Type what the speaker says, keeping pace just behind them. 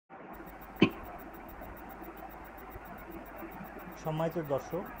সম্মানিত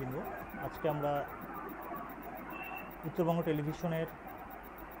দর্শক কিন্তু আজকে আমরা উত্তরবঙ্গ টেলিভিশনের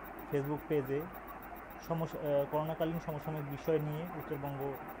ফেসবুক পেজে করোনাকালীন সমসাময়িক বিষয় নিয়ে উত্তরবঙ্গ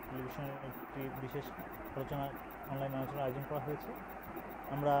টেলিভিশনের একটি বিশেষ অনলাইন আলোচনার আয়োজন করা হয়েছে।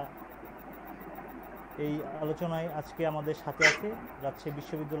 আমরা এই আলোচনায় আজকে আমাদের সাথে আছে রাজশাহী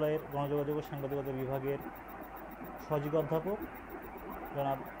বিশ্ববিদ্যালয়ের গণযোগাযোগ ও সাংবাদিকতা বিভাগের সহযোগী অধ্যাপক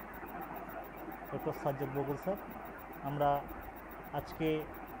জনাব ডক্টর সাজ্জাদ বকুল স্যার। আমরা আজকে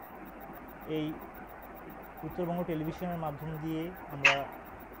এই উত্তরবঙ্গ টেলিভিশনের মাধ্যম দিয়ে আমরা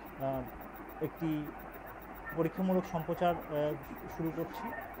একটি পরীক্ষামূলক সম্প্রচার শুরু করছি।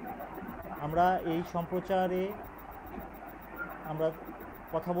 আমরা এই সম্প্রচারে আমরা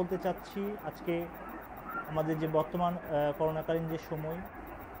কথা বলতে চাচ্ছি আজকে আমাদের যে বর্তমান করোনাকালীন যে সময়,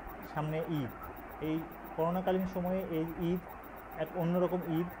 সামনে ঈদ, এই করোনাকালীন সময়ে এই ঈদ এক অন্যরকম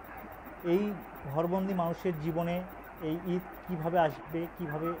ঈদ। এই ঘরবন্দি মানুষের জীবনে এই ঈদ কিভাবে আসবে,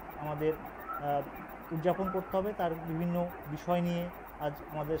 কিভাবে আমাদের উদযাপন করতে হবে, তার বিভিন্ন বিষয় নিয়ে আজ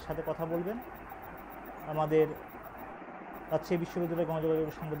আমাদের সাথে কথা বলবেন আমাদের রাজশাহী বিশ্ববিদ্যালয় গণযোগাযোগ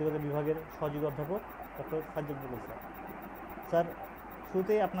ও সাংবাদিকতা বিভাগের সহযোগী অধ্যাপক ডক্টর সাজ্জাদ বকুল স্যার। স্যার,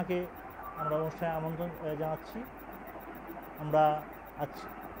 শুরুতেই আপনাকে আমরা অনুষ্ঠানে আমন্ত্রণ জানাচ্ছি। আমরা আজ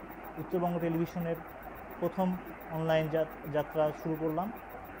উত্তরবঙ্গ টেলিভিশনের প্রথম অনলাইন যাত্রা শুরু করলাম।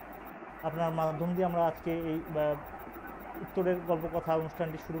 আপনার মাধ্যম দিয়ে আমরা আজকে এই উত্তরের গল্প কথা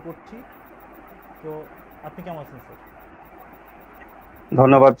অনুষ্ঠানটি শুরু করছি। তো আপনি কেমন আছেন স্যার?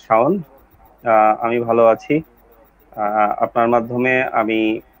 ধন্যবাদ শাওন, আমি ভালো আছি। আপনার মাধ্যমে আমি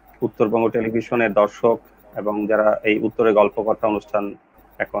উত্তরবঙ্গ টেলিভিশনের দর্শক এবং যারা এই উত্তরের গল্প কথা অনুষ্ঠান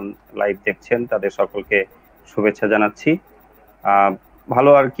এখন লাইভ দেখছেন তাদের সকলকে শুভেচ্ছা জানাচ্ছি।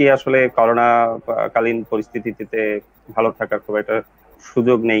 ভালো আর কি, আসলে করোনা কালীন পরিস্থিতিতে ভালো থাকার খুব একটা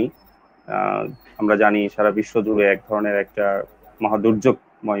সুযোগ নেই। আমরা জানি সারা বিশ্ব জুড়ে এক ধরনের একটা মহা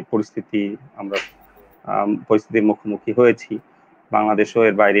দুর্যোগময় পরিস্থিতির মুখোমুখি হয়েছি। বাংলাদেশও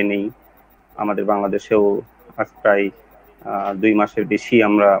এর বাইরে নেই। আমাদের বাংলাদেশেও আজ প্রায় 2 মাসের বেশি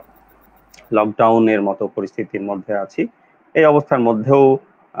আমরা লকডাউনের মতো পরিস্থিতির মধ্যে আছি। এই অবস্থার মধ্যেও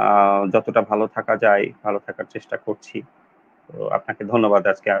যতটা ভালো থাকা যায় ভালো থাকার চেষ্টা করছি। তো আপনাকে ধন্যবাদ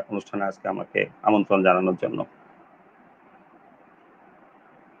আজকে আমাকে আমন্ত্রণ জানানোর জন্য।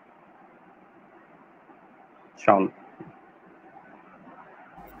 শাওন।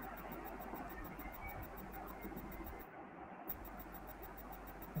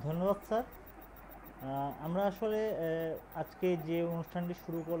 ধন্যবাদ স্যার। আমরা আসলে আজকে যে অনুষ্ঠানটি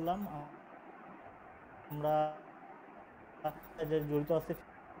শুরু করলাম, আমরা জড়িত আছে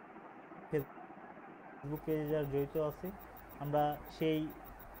ফেসবুকে যারা জড়িত আছে, আমরা সেই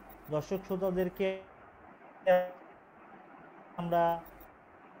দর্শক শ্রোতাদেরকে আমরা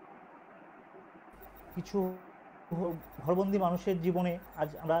কিছু ঘরবন্দি মানুষের জীবনে আজ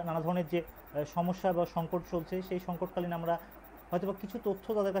আমরা নানা ধরনের যে সমস্যা বা সংকট চলছে, সেই সংকটকালীন আমরা হয়তো কিছু তথ্য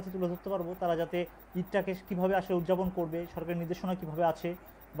তাদের কাছে তুলে ধরতে পারবো, তারা যাতে ঈদটাকে কীভাবে আসলে উদযাপন করবে, সরকারি নির্দেশনা কীভাবে আছে,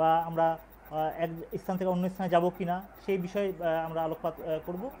 বা আমরা এক স্থান থেকে অন্য স্থানে যাব কি না, সেই বিষয়ে আমরা আলোকপাত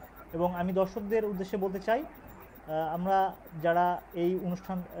করব। এবং আমি দর্শকদের উদ্দেশ্যে বলতে চাই, আমরা যারা এই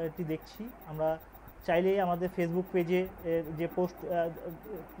অনুষ্ঠানটি দেখছি, আমরা চাইলেই আমাদের ফেসবুক পেজে যে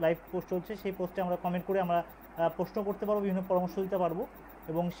লাইভ পোস্ট চলছে, সেই পোস্টে আমরা কমেন্ট করে আমরা প্রশ্ন করতে পারবো, বিভিন্ন পরামর্শ দিতে পারবো,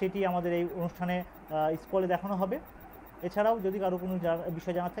 এবং সেটি আমাদের এই অনুষ্ঠানে স্ক্রলে দেখানো হবে। এছাড়াও যদি কারো কোনো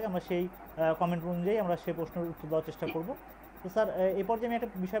বিষয় জানার থাকে, আমরা সেই কমেন্ট অনুযায়ী আমরা সেই প্রশ্নের উত্তর দেওয়ার চেষ্টা করব। তো স্যার, এই পর্যায়ে আমি একটা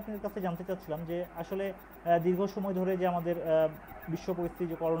বিষয় আপনার কাছে জানতে চাচ্ছিলাম যে আসলে দীর্ঘ সময় ধরে যে আমাদের বিশ্ব পরিস্থিতি,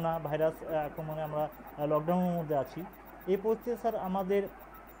 যে করোনা ভাইরাস আক্রমণে আমরা লকডাউনের মধ্যে আছি, এই পরিস্থিতিতে স্যার আমাদের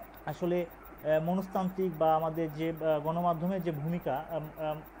আসলে মনস্তান্ত্রিক বা আমাদের যে গণমাধ্যমের যে ভূমিকা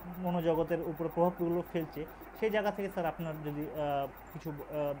মনোজগতের উপরে প্রভাবগুলো ফেলছে, সেই জায়গা থেকে স্যার আপনার যদি কিছু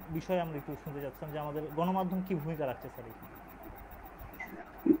বিষয় আমরা একটু শুনতে চাচ্ছিলাম যে আমাদের গণমাধ্যম কি ভূমিকা রাখছে স্যার এখানে।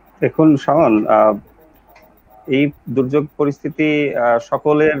 দেখুন শাওন, এই দুর্যোগ পরিস্থিতি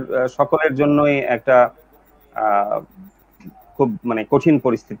সকলের জন্যই একটা খুব কঠিন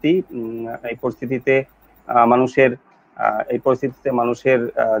পরিস্থিতি। এই পরিস্থিতিতে মানুষের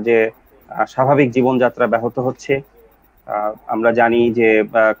যে স্বাভাবিক জীবনযাত্রা ব্যাহত হচ্ছে। আমরা জানি যে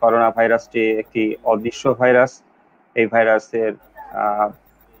করোনা ভাইরাসটি একটি অদৃশ্য ভাইরাস। এই ভাইরাসের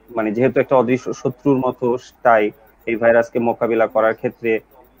যেহেতু একটা অদৃশ্য শত্রুর মতো, তাই এই ভাইরাসকে মোকাবিলা করার ক্ষেত্রে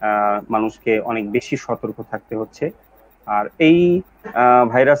মানুষকে অনেক বেশি সতর্ক থাকতে হচ্ছে। আর এই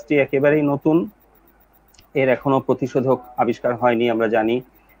ভাইরাসটি একেবারেই নতুন, এর এখনো প্রতিষেধক আবিষ্কার হয়নি। আমরা জানি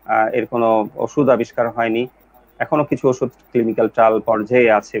এর কোনো ওষুধ আবিষ্কার হয়নি, এখনো কিছু ওষুধ ক্লিনিক্যাল ট্রায়াল পর্যায়ে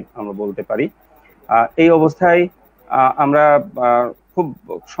আছে আমরা বলতে পারি। এই অবস্থায় আমরা খুব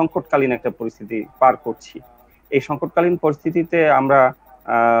সংকটকালীন একটা পরিস্থিতি পার করছি। এই সংকটকালীন পরিস্থিতিতে আমরা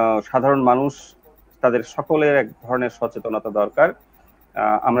সাধারণ মানুষ তাদের সকলের এক ধরনের সচেতনতা দরকার।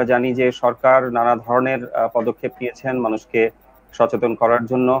 আমরা জানি যে সরকার নানা ধরনের পদক্ষেপ নিয়েছেন মানুষকে সচেতন করার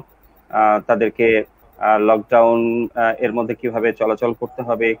জন্য, তাদেরকে লকডাউন এর মধ্যে কিভাবে চলাচল করতে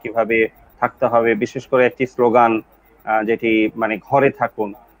হবে, কিভাবে থাকতে হবে, বিশেষ করে একটি স্লোগান যেটি মানে ঘরে থাকুন,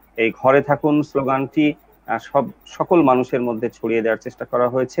 এই ঘরে থাকুন স্লোগানটি সকল মানুষের মধ্যে ছড়িয়ে দেওয়ার চেষ্টা করা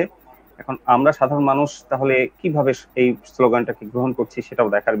হয়েছে। এখন আমরা সাধারণ মানুষ তাহলে কিভাবে এই স্লোগানটাকে গ্রহণ করছি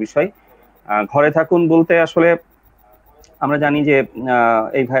সেটাও দেখার বিষয়। ঘরে থাকুন বলতে আসলে আমরা জানি যে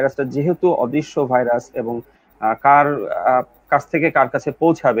এই ভাইরাসটা যেহেতু অদৃশ্য ভাইরাস এবং কার কাছ থেকে কার কাছে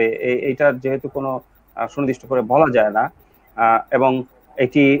পৌঁছাবে এইটার যেহেতু কোনো সুনির্দিষ্ট করে বলা যায় না, এবং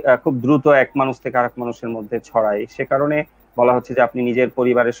এটি খুব দ্রুত এক মানুষ থেকে আরেক মানুষের মধ্যে ছড়ায়, সে কারণে বলা হচ্ছে যে আপনি নিজের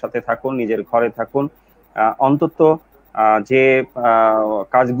পরিবারের সাথে থাকুন, নিজের ঘরে থাকুন, অন্তত যে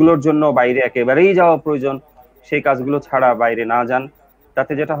কাজগুলোর জন্য বাইরে একেবারেই যাওয়া প্রয়োজন সেই কাজগুলো ছাড়া বাইরে না যান।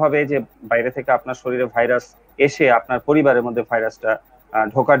 তাতে যেটা হবে যে বাইরে থেকে আপনার শরীরে ভাইরাস এসে আপনার পরিবারের মধ্যে ভাইরাসটা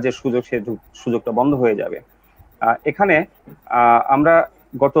ঢোকার যে সুযোগ, সে সুযোগটা বন্ধ হয়ে যাবে। এখানে আমরা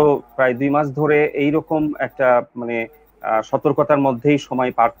গত প্রায় 2 মাস ধরে এইরকম একটা মানে সতর্কতার মধ্যেই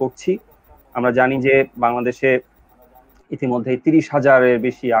সময় পার করছি। আমরা জানি যে বাংলাদেশে ইতিমধ্যে 30,000-এর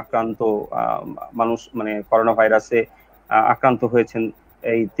বেশি আক্রান্ত মানুষ মানে করোনা ভাইরাসে আক্রান্ত হয়েছেন।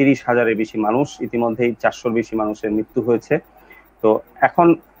 এই 30,000-এর বেশি মানুষ, ইতিমধ্যেই 400-র বেশি মানুষের মৃত্যু হয়েছে। তো এখন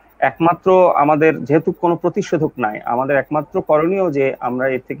একমাত্র আমাদের যেহেতু কোনো প্রতিষেধক নাই, আমাদের একমাত্র করণীয় যে আমরা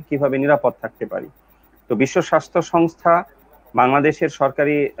এর থেকে কিভাবে নিরাপদ থাকতে পারি। তো বিশ্ব স্বাস্থ্য সংস্থা, বাংলাদেশের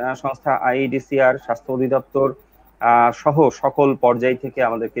সরকারি সংস্থা আইইডিসিআর, স্বাস্থ্য অধিদপ্তর সহ সকল পর্যায় থেকে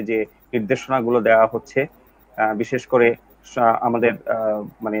আমাদেরকে যে নির্দেশনাগুলো দেওয়া হচ্ছে, বিশেষ করে আমাদের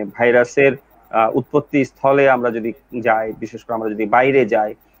মানে ভাইরাসের উৎপত্তি স্থলে আমরা যদি যাই, বিশেষ করে আমরা যদি বাইরে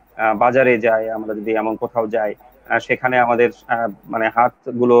যাই, বাজারে যাই, আমরা যদি এমন কোথাও যাই, সেখানে আমাদের মানে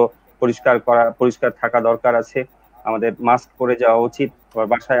হাতগুলো পরিষ্কার থাকা দরকার আছে। আমাদের মাস্ক পরে যাওয়া উচিত।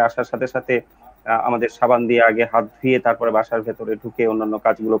 বাসায় আসার সাথে সাথে আমাদের সাবান দিয়ে আগে হাত ধুয়ে তারপরে বাসার ভেতরে ঢুকে অন্যান্য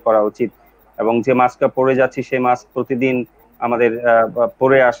কাজগুলো করা উচিত। এবং যে মাস্কটা পরে যাচ্ছি সেই মাস্ক প্রতিদিন আমাদের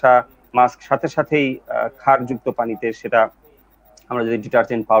পরে আসা মাস্ক সাথে সাথেই ক্ষারযুক্ত পানিতে, সেটা আমরা যদি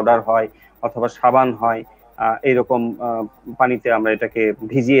ডিটারজেন্ট পাউডার হয় অথবা সাবান হয়, এইরকম পানিতে আমরা এটাকে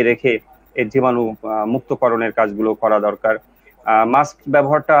ভিজিয়ে রেখে এর জীবাণু মুক্তকরণের কাজগুলো করা দরকার। মাস্ক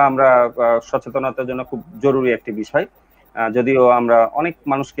ব্যবহারটা আমরা সচেতনতার জন্য খুব জরুরি একটি বিষয়। যদিও আমরা অনেক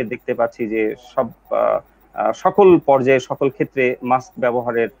মানুষকে দেখতে পাচ্ছি যে সকল পর্যায়ে সকল ক্ষেত্রে মাস্ক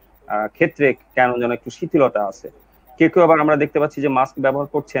ব্যবহারের ক্ষেত্রে কেন যেন একটু শিথিলতা আছে। কেউ কেউ আবার আমরা দেখতে পাচ্ছি যে মাস্ক ব্যবহার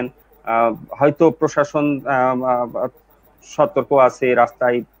করছেন, হয়তো প্রশাসন সতর্ক আছে,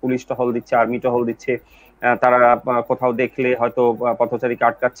 রাস্তায় পুলিশ টহল দিচ্ছে, আর্মি টহল দিচ্ছে, তারা কোথাও দেখলে হয়তো পথচারীকে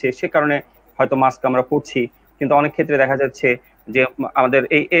আটকাচ্ছে, সে কারণে হয়তো মাস্ক আমরা পরছি। কিন্তু অনেক ক্ষেত্রে দেখা যাচ্ছে যে আমাদের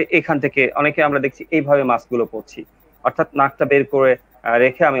এখান থেকে অনেকে আমরা দেখছি এইভাবে মাস্কগুলো পরছি, অর্থাৎ নাকটা বের করে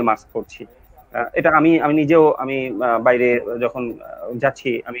রেখে আমি মাস্ক পরছি। এটা আমি নিজেও আমি বাইরে যখন যাচ্ছি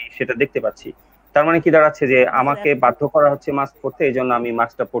আমি সেটা দেখতে পাচ্ছি। তার মানে কি দাঁড়াচ্ছে যে আমাকে বাধ্য করা হচ্ছে মাস্ক পরতে, এই জন্য আমি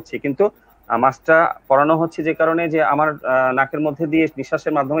মাস্কটা পরছি। কিন্তু মাস্কটা পরানো হচ্ছে যে কারণে যে আমার নাকের মধ্যে দিয়ে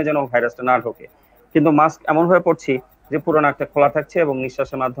নিঃশ্বাসের মাধ্যমে যেন ভাইরাসটা না ঢোকে, কিন্তু মাস্ক এমন ভাবে পরছি যে পুরো নাকটা খোলা থাকছে এবং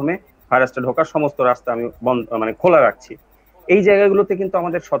নিঃশ্বাসের মাধ্যমে ভাইরাসটা ঢোকার সমস্ত রাস্তা আমি বন্ধ মানে খোলা রাখছি। এই জায়গাগুলোতে কিন্তু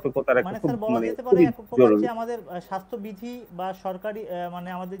আমাদের সতর্কতার একটা খুব মানে জরুরি। আমাদের স্বাস্থ্যবিধি বা সরকারি মানে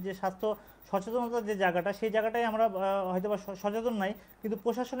আমাদের যে স্বাস্থ্য সচেতনতার যে জায়গাটা, সেই জায়গাটাই আমরা হয়তো বা সচেতন নাই, কিন্তু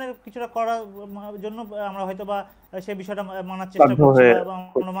প্রশাসনের কিছুটা করার জন্য আমরা হয়তো বা সেই বিষয়টা মানার চেষ্টা করছি বা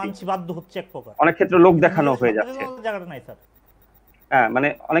আমরা মানছি, বাধ্য হচ্ছে এক প্রকার। অনেক ক্ষেত্রে লোক দেখানো হয়ে যাচ্ছে, জায়গাটা নাই স্যার। হ্যাঁ, মানে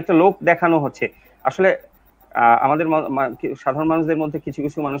অনেকটা লোক দেখানো হচ্ছে। আসলে আমাদের সাধারণ মানুষদের মধ্যে কিছু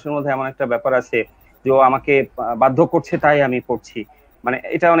কিছু মানুষের মধ্যে এমন একটা ব্যাপার আছে যে ও আমাকে বাধ্য করছে তাই আমি পড়ছি, মানে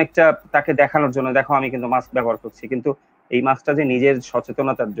এটা অনেকটা তাকে দেখানোর জন্য, দেখো আমি কিন্তু মাস্ক ব্যবহার করছি। কিন্তু এই মাস্কটা যে নিজের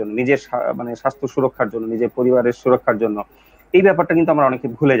সচেতনতার জন্য, নিজের মানে স্বাস্থ্য সুরক্ষার জন্য, নিজের পরিবারের সুরক্ষার জন্য, এই ব্যাপারটা কিন্তু আমরা অনেকে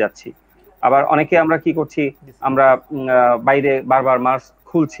ভুলে যাচ্ছি। আবার অনেকে আমরা কি করছি, আমরা বাইরে বারবার মাস্ক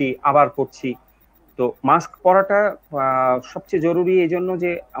খুলছি আবার পরছি। তো মাস্ক পরাটা সবচেয়ে জরুরি এই জন্য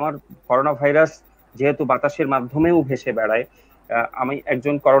যে আমার করোনা ভাইরাস যেহেতু বাতাসের মাধ্যমেও ভেসে বেড়ায়, আমি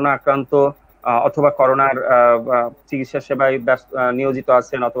একজন করোনা আক্রান্ত অথবা করোনার চিকিৎসা সেবায় নিয়োজিত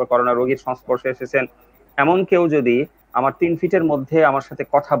আছেন অথবা করোনা রোগীর সংস্পর্শে এসেছেন, এমন কেউ যদি আমার 3 ফিটের মধ্যে আমার সাথে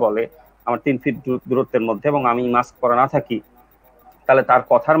কথা বলে, আমার 3 ফিট দূরত্বের মধ্যে, এবং আমি মাস্ক পরা না থাকি, তাহলে তার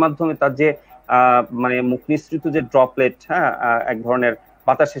কথার মাধ্যমে তার যে মানে মুখ নিঃসৃত যে ড্রপলেট, হ্যাঁ, এক ধরনের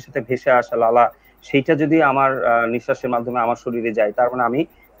বাতাসের সাথে ভেসে আসা লালা, সেইটা যদি আমার নিঃশ্বাসের মাধ্যমে আমার শরীরে যায়, তার মানে আমি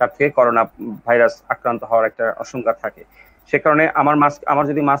তার থেকে করোনা ভাইরাস আক্রান্ত হওয়ার একটা আশঙ্কা থাকে। সে কারণে আমার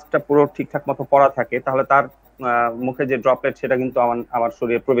যদি মাস্কটা পুরো ঠিকঠাক মতো পরা থাকে, তাহলে তার মুখে যে ড্রপলেট সেটা কিন্তু আমার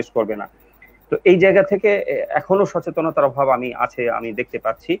শরীরে প্রবেশ করবে না। তো এই জায়গা থেকে এখনো সচেতনতার অভাব আমি দেখতে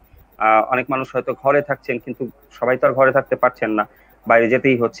পাচ্ছি। অনেক মানুষ হয়তো ঘরে থাকছেন, কিন্তু সবাই তো আর ঘরে থাকতে পারছেন না, বাইরে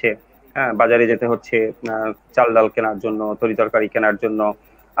যেতেই হচ্ছে। হ্যাঁ, বাজারে যেতে হচ্ছে চাল ডাল কেনার জন্য, তরি তরকারি কেনার জন্য,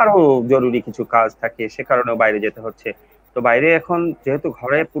 আরো জরুরি কিছু কাজ থাকে, সে কারণেও বাইরে যেতে হচ্ছে। তো বাইরে এখন যেহেতু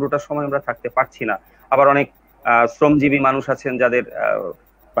ঘরে পুরোটা সময় আমরা থাকতে পারছি না, আবার অনেক শ্রমজীবী মানুষ আছেন যাদের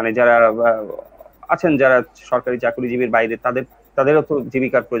মানে যারা যারা সরকারি চাকরিজীবীর বাইরে, তাদেরও তো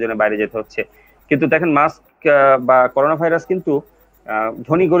জীবিকার প্রয়োজনে বাইরে যেতে হচ্ছে। কিন্তু দেখেন, মাস্ক বা করোনা ভাইরাস কিন্তু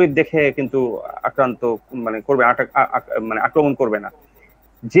ধনী গরিব দেখে কিন্তু আক্রান্ত মানে করবে, মানে আক্রমণ করবে না।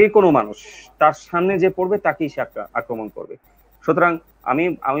 যে কোনো মানুষ তার সামনে যে পড়বে তাকেই সে আক্রমণ করবে। সুতরাং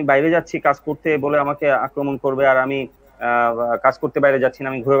আমি বাইরে যাচ্ছি কাজ করতে বলে আমাকে আক্রমণ করবে, আর আমি কাজ করতে বাইরে যাচ্ছি না,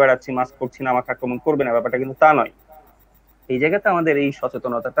 আমি ঘুরে বেড়াচ্ছি, মাস্ক পরছি না, আমাকে আক্রমণ করবে না, ব্যাপারটা কিন্তু তা নয়। এই জায়গাতে আমাদের এই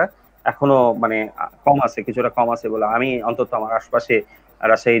সচেতনতাটা এখনো মানে কম আছে, কিছুটা কম আছে বলে আমি অন্তত আমার আশপাশে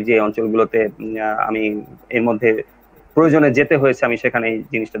রাজশাহীর যে অঞ্চলগুলোতে আমি এর মধ্যে প্রয়োজনে যেতে হয়েছে, আমি সেখানে এই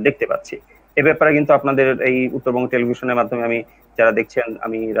জিনিসটা দেখতে পাচ্ছি। এ ব্যাপারে কিন্তু আপনাদের এই উত্তরবঙ্গ টেলিভিশনের মাধ্যমে আমি যারা দেখছেন,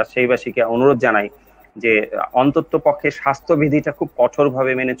 আমি রাজশাহীবাসীকে অনুরোধ জানাই যে অন্তত পক্ষে স্বাস্থ্যবিধিটা খুব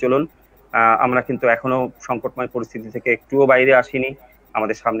কঠোরভাবে মেনে চলুন। আমরা কিন্তু এখনো সংকটময় পরিস্থিতি থেকে একটুও বাইরে আসিনি,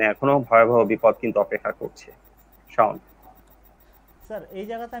 আমাদের সামনে এখনো ভয়াবহ বিপদ কিন্তু অপেক্ষা করছে। শাওন। স্যার, এই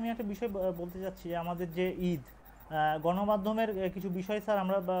জায়গাতে আমি একটা বিষয় বলতে চাচ্ছি যে আমাদের যে ঈদ, গণমাধ্যমের কিছু বিষয় স্যার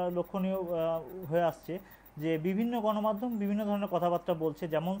আমরা লক্ষণীয় হয়ে আসছে যে বিভিন্ন গণমাধ্যম বিভিন্ন ধরনের কথাবার্তা বলছে।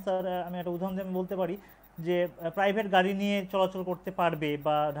 যেমন স্যার আমি একটা উদাহরণ দিয়ে আমি বলতে পারি যে প্রাইভেট গাড়ি নিয়ে চলাচল করতে পারবে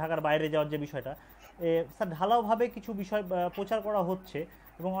বা ঢাকার বাইরে যাওয়ার যে বিষয়টা, স্যার ঢালাওভাবে কিছু বিষয় প্রচার করা হচ্ছে।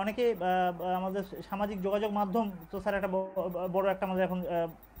 এবং অনেকে আমাদের সামাজিক যোগাযোগ মাধ্যম তো স্যার একটা বড় একটা আমাদের এখন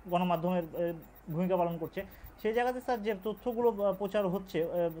গণমাধ্যমের ভূমিকা পালন করছে। সেই জায়গাতে স্যার যে তথ্যগুলো প্রচার হচ্ছে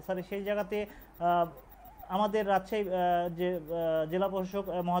স্যার, সেই জায়গাতে আমাদের রাজশাহী যে জেলা প্রশাসক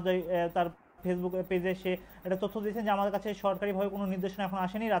মহোদয় তার ফেসবুক পেজে সে একটা তথ্য দিয়েছেন যে আমাদের কাছে সরকারিভাবে কোনো নির্দেশনা এখন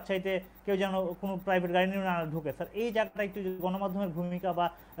আসেনি রাজশাহীতে কেউ যেন কোনো প্রাইভেট গাড়ি নিয়ে না ঢুকে। স্যার, এই জায়গাটা একটু গণমাধ্যমের ভূমিকা বা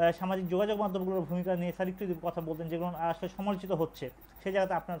সামাজিক যোগাযোগ মাধ্যমগুলোর ভূমিকা নিয়ে স্যার একটু কথা বলতেন, যেগুলো আসলে সমালোচিত হচ্ছে, সেই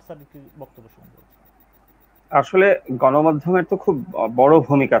জায়গাতে আপনার স্যার একটু বক্তব্য শুনতে। আসলে গণমাধ্যমের তো খুব বড়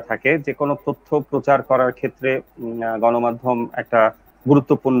ভূমিকা থাকে যে কোনো তথ্য প্রচার করার ক্ষেত্রে। গণমাধ্যম একটা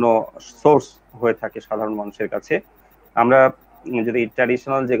গুরুত্বপূর্ণ সোর্স হয়ে থাকে সাধারণ মানুষের কাছে। আমরা যদি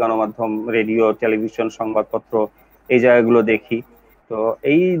ট্র্যাডিশনাল যে গণমাধ্যম, রেডিও, টেলিভিশন, সংবাদপত্র, এই জায়গাগুলো দেখি, তো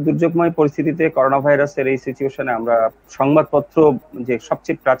এই দুর্যোগময় পরিস্থিতিতে করোনা ভাইরাসের এই সিচুয়েশনে আমরা সংবাদপত্র, যে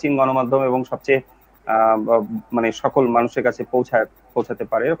সবচেয়ে প্রাচীন গণমাধ্যম এবং সবচেয়ে মানে সকল মানুষের কাছে পৌঁছাতে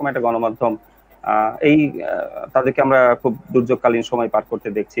পারে এরকম একটা গণমাধ্যম, এই তাদেরকে আমরা খুব দুর্যোগকালীন সময় পার করতে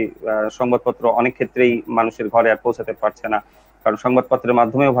দেখছি। সংবাদপত্র অনেক ক্ষেত্রেই মানুষের ঘরে আর পৌঁছাতে পারছে না, কারণ সংবাদপত্রের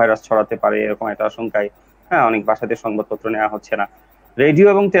মাধ্যমেও ভাইরাস ছড়াতে পারে এরকম একটা আশঙ্কায় অনেক বাসাতে সংবাদপত্র নেওয়া হচ্ছে না। রেডিও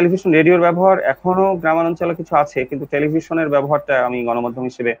এবং টেলিভিশন, রেডিওর ব্যবহার এখনো গ্রামাঞ্চলে কিছু আছে, কিন্তু টেলিভিশনের ব্যবহারটা আমি গণমাধ্যম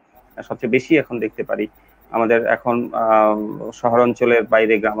হিসেবে সবচেয়ে বেশি এখন দেখতে পারি। আমাদের এখন শহরাঞ্চলের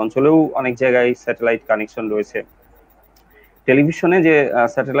বাইরে গ্রামাঞ্চলেও অনেক জায়গায় স্যাটেলাইট কানেকশন রয়েছে। টেলিভিশনে যে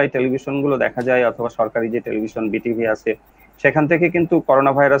স্যাটেলাইট টেলিভিশন গুলো দেখা যায়, অথবা সরকারি যে টেলিভিশন বিটিভি আছে, সেখান থেকে কিন্তু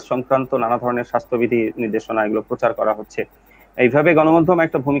করোনা ভাইরাস সংক্রান্ত নানা ধরনের স্বাস্থ্যবিধি নির্দেশনা এগুলো প্রচার করা হচ্ছে। এইভাবে গণমাধ্যম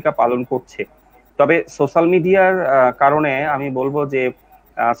একটা ভূমিকা পালন করছে। তবে সোশ্যাল মিডিয়ার কারণে আমি বলবো যে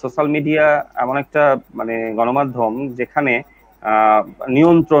সোশ্যাল মিডিয়া এমন একটা মানে গণমাধ্যম যেখানে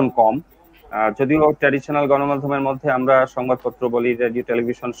নিয়ন্ত্রণ কম। যদিও ট্র্যাডিশনাল গণমাধ্যমের মধ্যে আমরা সংবাদপত্র বলি, রেডিও,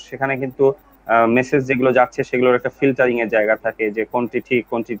 টেলিভিশন, সেখানে কিন্তু মেসেজ যেগুলো যাচ্ছে সেগুলোর একটা ফিল্টারিং এর জায়গা থাকে, যে কোনটি ঠিক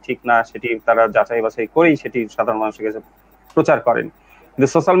কোনটি ঠিক না সেটি তারা যাচাই বাছাই করেই সেটি সাধারণ মানুষের কাছে প্রচার করেন। কিন্তু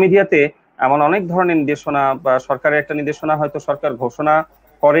সোশ্যাল মিডিয়াতে এমন অনেক ধরনের নির্দেশনা বা সরকারের একটা নির্দেশনা হয়তো সরকার ঘোষণা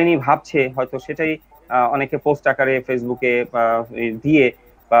করেনি ভাবছে, হয়তো সেটাই অনেকে পোস্ট আকারে ফেসবুকে দিয়ে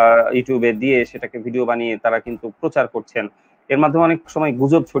বা ইউটিউবে দিয়ে সেটাকে ভিডিও বানিয়ে তারা কিন্তু প্রচার করছেন। এর মাধ্যমে অনেক সময়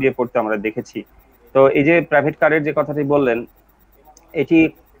গুজব ছড়িয়ে পড়তে আমরা দেখেছি। তো এই যে প্রাইভেট কারের যে কথাটি বললেন, এটি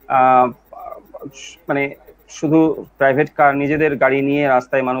মানে শুধু প্রাইভেট কার, নিজেদের গাড়ি নিয়ে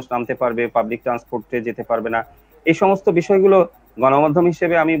রাস্তায় মানুষ নামতে পারবে, পাবলিক ট্রান্সপোর্টে যেতে পারবে না, এই সমস্ত বিষয়গুলো গণমাধ্যম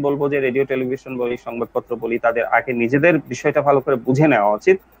হিসেবে আমি বলবো যে রেডিও, টেলিভিশন বলি, সংবাদপত্র বলি, তাদের আগে নিজেদের বিষয়টা ভালো করে বুঝে নেওয়া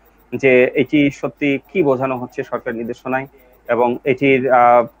উচিত যে এটি সত্যি কি বোঝানো হচ্ছে সরকার নির্দেশনায়, এবং এটির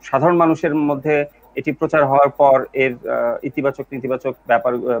সাধারণ মানুষের মধ্যে এটি প্রচার হওয়ার পর এর ইতিবাচক নেতিবাচক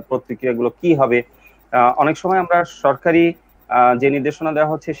ব্যাপার প্রতিক্রিয়াগুলো কি হবে। অনেক সময় আমরা সরকারি যে নির্দেশনা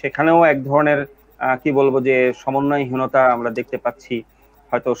দেওয়া হচ্ছে সেখানেও এক ধরনের কি বলবো যে সমন্বয়হীনতা আমরা দেখতে পাচ্ছি।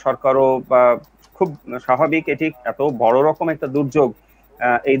 হয়তো সরকারও বা খুব স্বাভাবিক, এটি এত বড় রকম একটা দুর্যোগ,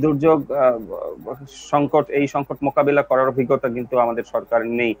 এই দুর্যোগ সংকট মোকাবিলা করার অভিজ্ঞতা কিন্তু আমাদের সরকার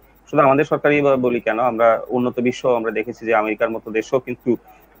নেই। শুধু আমাদের সরকারই বলি কেন, আমরা উন্নত বিশ্ব আমরা দেখেছি যে আমেরিকার মতো দেশও কিন্তু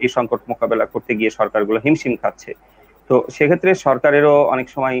এই সংকট মোকাবেলা করতে গিয়ে সরকারগুলো হিমশিম খাচ্ছে। তো সেক্ষেত্রে সরকারেরও অনেক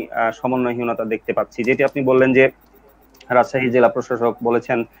সময় সমন্বয়হীনতা দেখতে পাচ্ছি। যেটি আপনি বললেন যে রাজশাহী জেলা প্রশাসক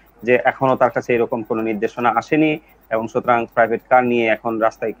বলেছেন যে এখনো তার কাছে এরকম কোনো নির্দেশনা আসেনি এবং সুতরাং প্রাইভেট কার নিয়ে এখন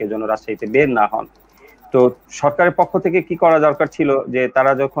রাস্তায় কেউ যেন রাজশাহীতে বের না হন। তো সরকারের পক্ষ থেকে কি করা দরকার ছিল যে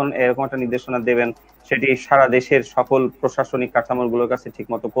তারা যখন এরকম একটা নির্দেশনা দেবেন সেটি সারা দেশের সকল প্রশাসনিক কাঠামোগুলোর কাছে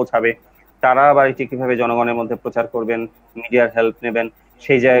ঠিকমতো পৌঁছাবে, তারা আবার এটি কিভাবে জনগণের মধ্যে প্রচার করবেন, মিডিয়ার হেল্প নেবেন,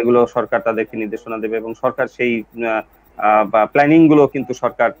 সেই জায়গাগুলো সরকার তাদেরকে নির্দেশনা দেবে এবং সরকার সেই বা প্ল্যানিং গুলো কিন্তু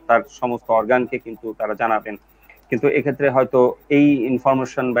সরকার তার সমস্ত অর্গানকে কিন্তু তারা জানাবেন। কিন্তু এক্ষেত্রে হয়তো এই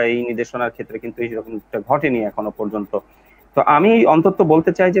ইনফরমেশন বা এই নির্দেশনার ক্ষেত্রে কিন্তু এইরকম ঘটেনি এখনো পর্যন্ত। তো আমি অন্তত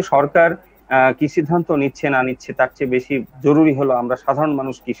বলতে চাই যে সরকার কি সিদ্ধান্ত নিচ্ছে না নিচ্ছে তার চেয়ে বেশি জরুরি হলো আমরা সাধারণ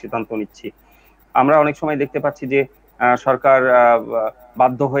মানুষ কি সিদ্ধান্ত নিচ্ছি। আমরা অনেক সময় দেখতে পাচ্ছি যে সরকার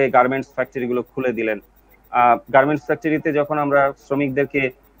বাধ্য হয়ে গার্মেন্টস ফ্যাক্টরি গুলো খুলে দিলেন। গার্মেন্টস ফ্যাক্টরিতে যখন আমরা শ্রমিকদেরকে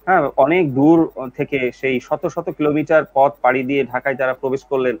অনেক দূর থেকে সেই শত শত কিলোমিটার পথ পাড়ি দিয়ে ঢাকায় যারা প্রবেশ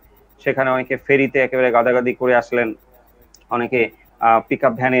করলেন, সেখানে অনেকে ফেরিতে একেবারে গাদাগাদি করে আসলেন, অনেকে পিক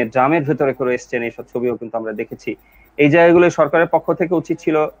আপ ভ্যানে জামের ভেতরে করে এসছেন, এইসব ছবিও কিন্তু আমরা দেখেছি। এই জায়গাগুলো সরকারের পক্ষ থেকে উচিত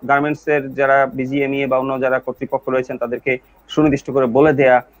ছিল গার্মেন্টস এর যারা বিজিএমইএ বা অন্য যারা কর্তৃপক্ষ রয়েছেন তাদেরকে সুনির্দিষ্ট করে বলে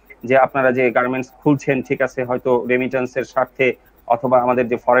দেয়া যে আপনারা যে গার্মেন্টস খুলছেন ঠিক আছে, হয়তো রেমিটেন্স এর স্বার্থে অথবা আমাদের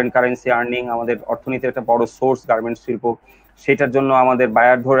যে ফরেন কারেন্সি আর্নিং, আমাদের অর্থনীতির একটা বড় সোর্স গার্মেন্টস শিল্প, সেটার জন্য আমাদের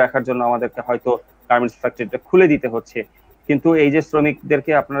বায়ার ধরে রাখার জন্য আমাদেরকে হয়তো গার্মেন্টস ফ্যাক্টরিটা খুলে দিতে হচ্ছে। কিন্তু এই যে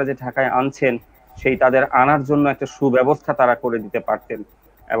শ্রমিকদেরকে আপনারা যে ঢাকায় আনছেন সেই তাদের আনার জন্য একটা সুব্যবস্থা তারা করে দিতে পারতেন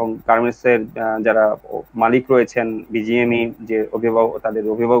এবং গার্মেন্টস এর যারা মালিক রয়েছেন, বিজিএমই যে অভিভাবক, তাদের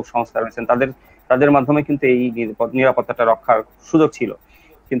অভিভাবক সংস্থা রয়েছেন, তাদের মাধ্যমে কিন্তু এই নিরাপত্তাটা রক্ষার সুযোগ ছিল।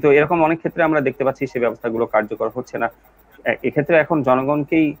 কিন্তু এরকম অনেক ক্ষেত্রে আমরা দেখতে পাচ্ছি সেই ব্যবস্থাগুলো কার্যকর হচ্ছে না। এক্ষেত্রে এখন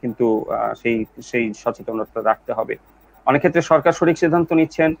জনগণকেই কিন্তু সেই সেই সচেতনতা রাখতে হবে। অনেক ক্ষেত্রে সরকার সঠিক সিদ্ধান্ত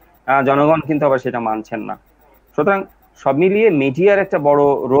নিচ্ছেন, জনগণ কিন্তু আবার সেটা মানছেন না। সুতরাং সব মিলিয়ে মিডিয়ার একটা বড়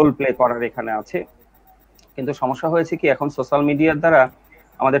রোল প্লে করার এখানে আছে। কিন্তু সমস্যা হয়েছে কি, এখন সোশ্যাল মিডিয়ার দ্বারা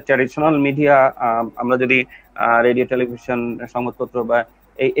আমাদের ট্র্যাডিশনাল মিডিয়া, আমরা যদি রেডিও টেলিভিশন সংবাদপত্র বা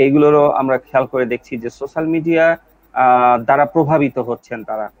এইগুলোরও আমরা খেয়াল করে দেখছি যে সোশ্যাল মিডিয়া দ্বারা প্রভাবিত হচ্ছেন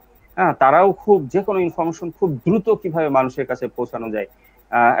তারা। তারাও খুব যে কোনো ইনফরমেশন খুব দ্রুত কিভাবে মানুষের কাছে পৌঁছানো যায়,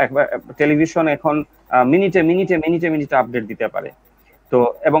 একবার টেলিভিশন এখন মিনিটে মিনিটে মিনিটে মিনিটে আপডেট দিতে পারে। তো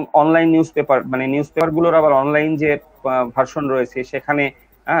এবং অনলাইন নিউজ পেপার, মানে নিউজ পেপার গুলোর আবার অনলাইন যে ভার্সন রয়েছে সেখানে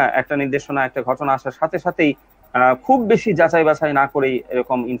একটা নির্দেশনা একটা ঘটনা আসার সাথে সাথেই খুব বেশি যাচাই বাছাই না করেই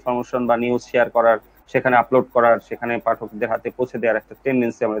এরকম ইনফরমেশন বা নিউজ শেয়ার করার, সেখানে আপলোড করার, সেখানে পাঠকদের হাতে পৌঁছে দেওয়ার একটা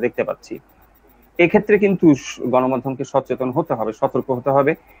টেন্ডেন্সি আমরা দেখতে পাচ্ছি। এক্ষেত্রে কিন্তু গণমাধ্যমকে সচেতন হতে হবে, সতর্ক হতে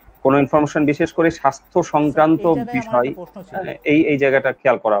হবে। কোন ইনফরমেশন বিশেষ করে স্বাস্থ্য সংক্রান্ত বিষয় এই জায়গাটা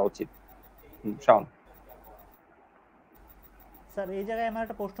খেয়াল করা উচিত। শাওন স্যার, এই জায়গায় আমার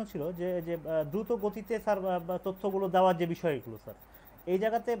একটা প্রশ্ন ছিল যে যে দ্রুত গতিতে স্যার তথ্যগুলো দেওয়ার যে বিষয়গুলো স্যার, এই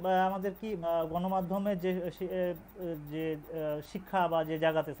জায়গাতে আমাদের কি গণমাধ্যমের যে যে শিক্ষা বা যে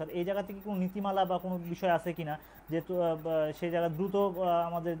জায়গাতে স্যার, এই জায়গাতে কি কোনো নীতিমালা বা কোনো বিষয় আছে কিনা যে সেই জায়গা দ্রুত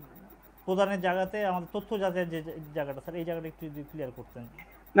আমাদের প্রদানের জায়গাতে আমাদের তথ্য যাচাইয়ের যে জায়গাটা স্যার, এই জায়গাটা একটু যদি ক্লিয়ার করতেন।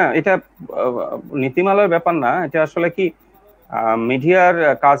 না, এটা নীতিমালার ব্যাপার না, এটা আসলে কি মিডিয়ার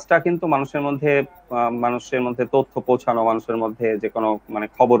কাজটা কিন্তু মানুষের মধ্যে তথ্য পৌঁছানো, মানুষের মধ্যে যে কোনো মানে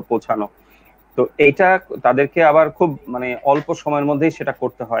খবর পৌঁছানো। তো এইটা তাদেরকে আবার খুব মানে অল্প সময়ের মধ্যেই সেটা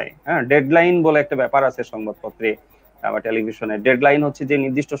করতে হয়। ডেডলাইন বলে একটা ব্যাপার আছে সংবাদপত্রে বা টেলিভিশনে। ডেডলাইন হচ্ছে যে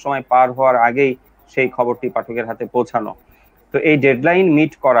নির্দিষ্ট সময় পার হওয়ার আগেই সেই খবরটি পাঠকের হাতে পৌঁছানো। তো এই ডেডলাইন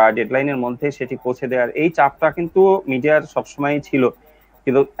মিট করা, ডেডলাইনের মধ্যে সেটি পৌঁছে দেওয়ার এই চাপটা কিন্তু মিডিয়ার সবসময় ছিল।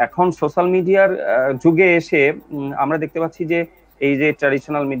 কিন্তু এখন সোশ্যাল মিডিয়ার যুগে এসে আমরা দেখতে পাচ্ছি যে এই যে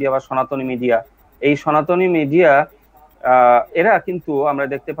ট্র্যাডিশনাল মিডিয়া বা সনাতনী মিডিয়া, এই সনাতনী মিডিয়া এরা কিন্তু আমরা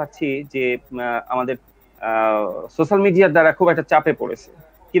দেখতে পাচ্ছি যে আমাদের সোশ্যাল মিডিয়ার দ্বারা খুব একটা চাপে পড়েছে।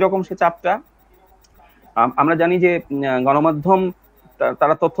 কিরকম সে চাপটা? আমরা জানি যে গণমাধ্যম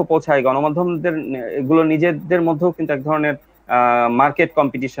তারা তথ্য পৌঁছায়, গণমাধ্যমদের এগুলো নিজেদের মধ্যেও কিন্তু এক ধরনের মার্কেট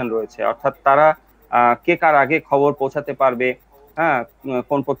কম্পিটিশন রয়েছে, অর্থাৎ তারা কে কার আগে খবর পৌঁছাতে পারবে,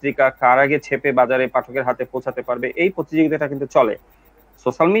 কোন পত্রিকা কার আগে ছেপে বাজারে পাঠকের হাতে পৌঁছাতে পারবে, এই প্রতিযোগিতাটা কিন্তু চলে।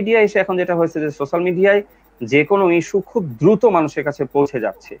 সোশ্যাল মিডিয়া এসে এখন যেটা হয়েছে যে সোশ্যাল মিডিয়ায় যে কোনো ইস্যু খুব দ্রুত মানুষের কাছে পৌঁছে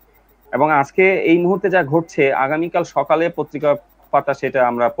যাচ্ছে এবং আজকে এই মুহূর্তে যা ঘটছে আগামীকাল সকালে পত্রিকা পাতা সেটা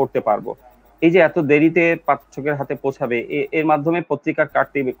আমরা পড়তে পারবো। এই যে এত দেরিতে পাঠকের হাতে পৌঁছাবে, এর মাধ্যমে পত্রিকার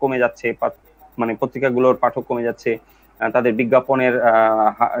কাটতি কমে যাচ্ছে, মানে পত্রিকাগুলোর পাঠক কমে যাচ্ছে, তাদের বিজ্ঞাপনের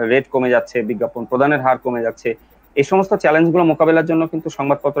রেট কমে যাচ্ছে, বিজ্ঞাপন প্রদানের হার কমে যাচ্ছে। এই সমস্ত চ্যালেঞ্জগুলো মোকাবেলার জন্য কিন্তু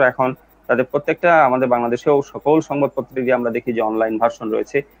সংবাদপত্র এখন তাদের প্রত্যেকটা, আমাদের বাংলাদেশেও সকল সংবাদপত্রে যে আমরা দেখি যে অনলাইন ভার্সন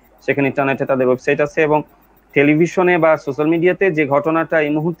রয়েছে, সেখানে ইন্টারনেটে তাদের ওয়েবসাইট আছে, এবং টেলিভিশনে বা সোশ্যাল মিডিয়াতে যে ঘটনাটা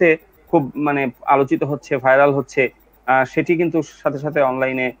এই মুহূর্তে খুব মানে আলোচিত হচ্ছে, ভাইরাল হচ্ছে, সেটি কিন্তু সাথে সাথে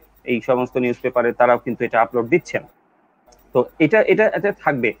অনলাইনে এই সমস্ত নিউজ পেপারে তারাও কিন্তু এটা আপলোড দিচ্ছেন। তো এটা এটা এটা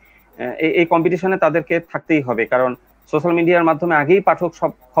থাকবে, এই কম্পিটিশনে তাদেরকে থাকতেই হবে, কারণ সোশ্যাল মিডিয়ার মাধ্যমে আগেই পাঠক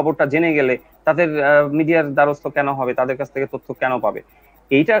সব খবরটা জেনে গেলে তাদের মিডিয়ার দ্বারস্থ কেন হবে, তাদের কাছ থেকে তথ্য কেন পাবে,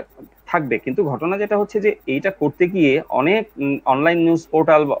 এইটা থাকবে। কিন্তু ঘটনা যেটা হচ্ছে যে এইটা করতে গিয়ে অনেক অনলাইন নিউজ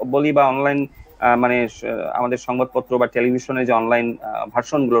পোর্টাল বলি বা অনলাইন মানে আমাদের সংবাদপত্র বা টেলিভিশনে যে অনলাইন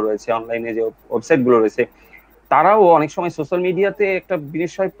ভার্সন গুলো রয়েছে, অনলাইনে যে ওয়েবসাইট গুলো রয়েছে, তারাও অনেক সময় সোশ্যাল মিডিয়াতে একটা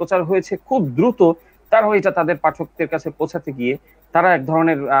বিষয় প্রচার হয়েছে খুব দ্রুত, তারাও এটা তাদের পাঠকদের কাছে পৌঁছাতে গিয়ে তারা এক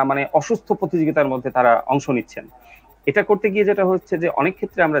ধরনের মানে অসুস্থ প্রতিযোগিতার মধ্যে তারা অংশ নিচ্ছেন। এটা করতে গিয়ে যেটা হচ্ছে যে অনেক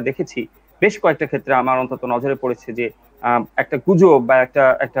ক্ষেত্রে আমরা দেখেছি, বেশ কয়েকটা ক্ষেত্রে আমার অন্তত নজরে পড়েছে যে একটা গুজব বা একটা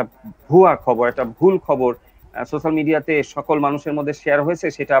একটা ভুয়া খবর, একটা ভুল খবর সোশ্যাল মিডিয়াতে সকল মানুষের মধ্যে শেয়ার হয়েছে,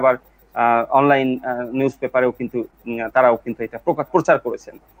 সেটা আবার অনলাইন নিউজ পেপারেও কিন্তু তারাও কিন্তু এটা প্রচার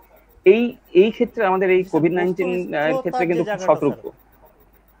করেছেন। এই এই ক্ষেত্রে আমাদের এই কোভিড-19 ক্ষেত্রে কিন্তু খুব সতর্ক।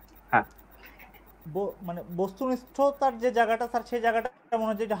 হ্যাঁ, মানে বস্তুনিষ্ঠতার যে জায়গাটা স্যার, সেই জায়গাটা মনে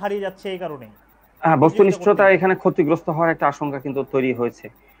হচ্ছে হারিয়ে যাচ্ছে এই কারণেই। বস্তুনিষ্ঠতা এখানে ক্ষতিগ্রস্ত হওয়ার একটা আশঙ্কা কিন্তু তৈরি হয়েছে,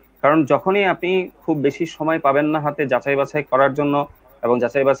 কারণ যখনই আপনি খুব বেশি সময় পাবেন না হাতে যাচাই বাছাই করার জন্য, এবং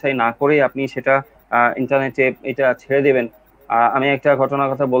যাচাই বাছাই না করে আপনি সেটা ইন্টারনেটে এটা ছেড়ে দেবেন। আমি একটা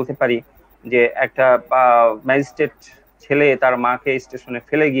ঘটনার কথা বলতে পারি, যে একটা ম্যাজিস্ট্রেট ছেলে তার মাকে স্টেশনে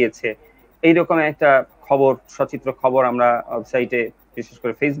ফেলে গিয়েছে, এইরকম একটা খবর, সচিত্র খবর আমরা ওয়েবসাইটে বিশেষ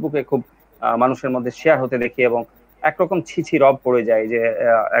করে ফেসবুকে খুব মানুষের মধ্যে শেয়ার হতে দেখি, এবং একরকম ছিছি রব পড়ে যায় যে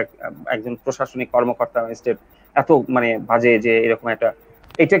একজন প্রশাসনিক কর্মকর্তা ম্যাজিস্ট্রেট এত মানে বাজে, যে এরকম একটা,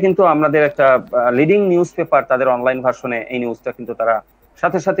 এটা কিন্তু আমাদের একটা লিডিং নিউজ পেপার তাদের অনলাইন ভার্সনে এই নিউজটা কিন্তু তারা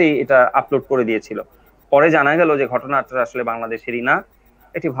সাথে সাথেই এটা আপলোড করে দিয়েছিল। পরে জানা গেল যে ঘটনাটা আসলে বাংলাদেশেরই না,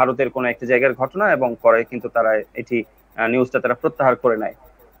 এটি ভারতের কোনো একটা জায়গার ঘটনা, এবং পরে কিন্তু তারা এটি নিউজটা তারা প্রত্যাহার করে নেয়।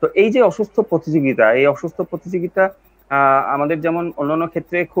 তো এই যে অসুস্থ প্রতিযোগিতা, এই অসুস্থ প্রতিযোগিতা আমাদের যেমন অন্যান্য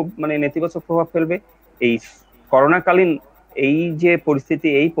ক্ষেত্রে খুব মানে নেতিবাচক প্রভাব ফেলবে, এই করোনাকালীন এই যে পরিস্থিতি,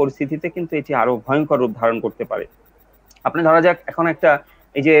 এই পরিস্থিতিতে কিন্তু এটি আরো ভয়ঙ্কর রূপ ধারণ করতে পারে। আপনি ধরা যাক এখন একটা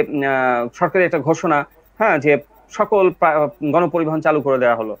এই যে সরকারের একটা ঘোষণা, হ্যাঁ, যে সকল গণপরিবহন চালু করে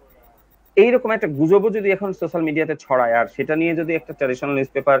দেওয়া হলো, এইরকম একটা গুজবও যদি এখন সোশ্যাল মিডিয়াতে ছড়ায়, আর সেটা নিয়ে যদি একটা ট্র্যাডিশনাল নিউজ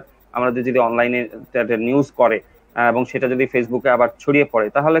পেপার আমাদের যদি অনলাইনে নিউজ করে এবং সেটা যদি ফেসবুকে আবার ছড়িয়ে পড়ে,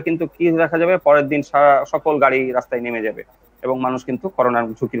 তাহলে কিন্তু কি দেখা যাবে, পরের দিন সকল গাড়ি রাস্তায় নেমে যাবে এবং মানুষ কিন্তু করোনার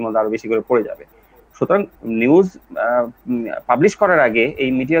ঝুঁকির মধ্যে আরো বেশি করে পড়ে যাবে। সুতরাং নিউজ পাবলিশ করার আগে এই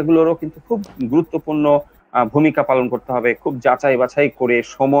মিডিয়াগুলোরও কিন্তু খুব গুরুত্বপূর্ণ ভূমিকা পালন করতে হবে, খুব যাচাই বাছাই করে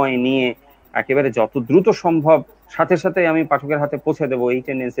সময় নিয়ে একেবারে যত দ্রুত সম্ভব সাথে সাথে আমি পাঠকের হাতে পৌঁছে দেবো, এই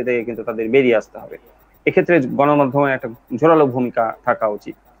টেন্ডেন্সি থেকে কিন্তু তাদের বেরিয়ে আসতে হবে। এক্ষেত্রে গণমাধ্যমের একটা জোরালো ভূমিকা থাকা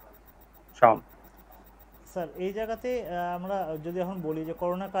উচিত। শাওন স্যার, এই জায়গাতে আমরা যদি এখন বলি যে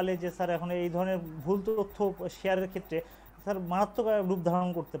করোনা কালে যে স্যার এখন এই ধরনের ভুল তথ্য শেয়ারের ক্ষেত্রে স্যার মারাত্মক রূপ ধারণ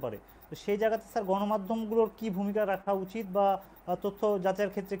করতে পারে, তো সেই জায়গাতে স্যার গণমাধ্যমগুলোর কি ভূমিকা রাখা উচিত বা তথ্য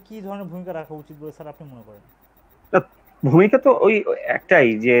যাচাইয়ের ক্ষেত্রে কি ধরনের ভূমিকা রাখা উচিত বলে স্যার আপনি মনে করেন? ভূমিকা তো ওই একটাই,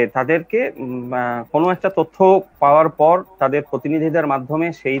 যে তাদেরকে কোনো একটা তথ্য পাওয়ার পর তাদের প্রতিনিধিদের মাধ্যমে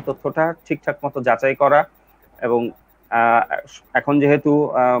সেই তথ্যটা ঠিকঠাক মতো যাচাই করা, এবং এখন যেহেতু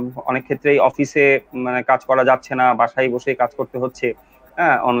অনেক ক্ষেত্রেই অফিসে মানে কাজ করা যাচ্ছে না, বাসায় বসে কাজ করতে হচ্ছে,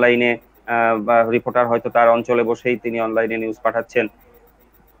 হ্যাঁ, অনলাইনে বা রিপোর্টার হয়তো তার অঞ্চলে বসেই তিনি অনলাইনে নিউজ পাঠাচ্ছেন,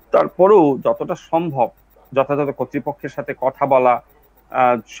 তারপরেও যতটা সম্ভব যথাযথ কর্তৃপক্ষের সাথে কথা বলা,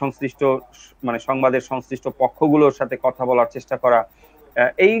 সংশ্লিষ্ট মানে সংবাদের সংশ্লিষ্ট পক্ষগুলোর সাথে কথা বলার চেষ্টা করা,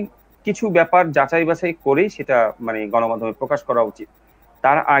 এই কিছু ব্যাপার যাচাই বাছাই করেই সেটা মানে গণমাধ্যমে প্রকাশ করা উচিত।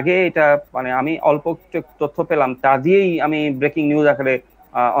 তার আগে এটা মানে আমি অল্প তথ্য পেলাম তা দিয়েই আমি ব্রেকিং নিউজ আকারে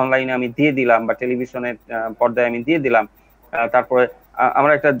অনলাইনে আমি দিয়ে দিলাম বা টেলিভিশনের পর্দায় আমি দিয়ে দিলাম, তারপরে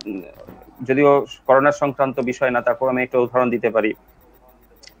আমরা একটা, যদিও করোনা সংক্রান্ত বিষয় না, তারপর আমি একটা উদাহরণ দিতে পারি।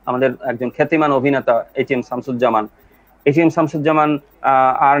 আমাদের একজন খ্যাতিমান অভিনেতা এটিএম শামসুজ্জামান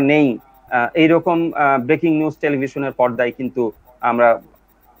আর নেই, এইরকম ব্রেকিং নিউজ টেলিভিশনের পর্দায় কিন্তু আমরা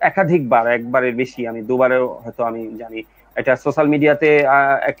একাধিকবার, একবারের বেশি, আমি দুবারেও হয়তো আমি জানি, এটা সোশ্যাল মিডিয়াতে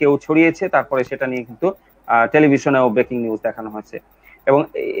কেউ ছড়িয়েছে, তারপরে সেটা নিয়ে কিন্তু টেলিভিশনেও ব্রেকিং নিউজ দেখানো হয়েছে, এবং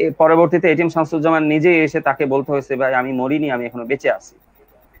পরবর্তীতে এটিএম শামসুজ্জামান নিজে এসে তাকে বলতে হয়েছে, ভাই আমি মরিনি, আমি এখনো বেঁচে আছি।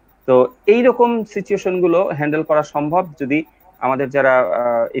 তো এইরকম সিচুয়েশন গুলো হ্যান্ডেল করা সম্ভব যদি আমাদের যারা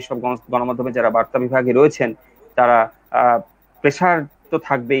এইসব গণমাধ্যমে যারা বার্তা বিভাগে রয়েছেন, তারা প্রেশার তো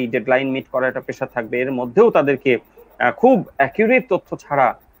থাকবেই, ডেডলাইন মিট করার একটা প্রেশার থাকবে, এর মধ্যেও তাদেরকে খুব অ্যাকিউরেট তথ্য ছাড়া,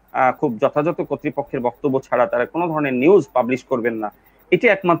 খুব যথাযথ কর্তৃপক্ষের বক্তব্য ছাড়া তারা কোনো ধরনের নিউজ পাবলিশ করবেন না। এটি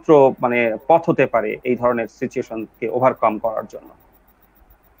একমাত্র মানে পথ হতে পারে এই ধরনের সিচুয়েশনকে ওভারকাম করার জন্য।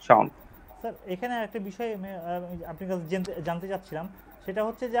 শাওন। স্যার এখানে একটা বিষয় আমি আপনার কাছে জানতে চাচ্ছিলাম, সেটা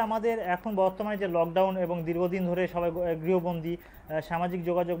হচ্ছে যে আমাদের এখন বর্তমানে যে লকডাউন এবং দীর্ঘদিন ধরে সবাই গৃহবন্দী, সামাজিক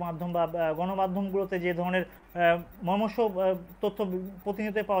যোগাযোগ মাধ্যম বা গণমাধ্যমগুলোতে যে ধরনের মর্মস্ব তথ্য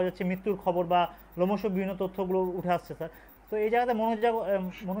প্রতিনিয়ত পাওয়া যাচ্ছে, মৃত্যুর খবর বা লোমশ বিভিন্ন তথ্যগুলো উঠে আসছে স্যার। তো এই জায়গাতে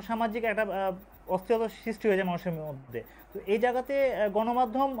মনোসামাজিক একটা অস্থিরতা সৃষ্টি হয়েছে মানুষের মধ্যে। তো এই জায়গাতে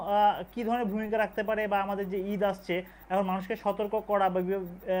গণমাধ্যম কি ধরনের ভূমিকা রাখতে পারে, বা আমাদের যে ঈদ আসছে এখন মানুষকে সতর্ক করা বা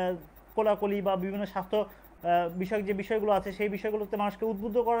কোলাকুলি বা বিভিন্ন স্বাস্থ্য বিষয়ক যে বিষয়গুলো আছে সেই বিষয়গুলোতে মানুষকে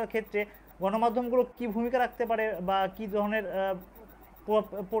উদ্বুদ্ধ করার ক্ষেত্রে গণমাধ্যমগুলো কি ভূমিকা রাখতে পারে বা কি ধরনের প্রভাব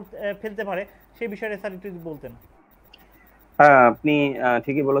ফেলতে পারে, সেই বিষয়ে স্যার একটু যদি বলতেন। হ্যাঁ, আপনি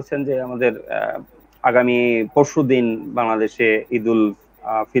ঠিকই বলেছেন যে আমাদের আগামী পরশুদিন বাংলাদেশে ঈদুল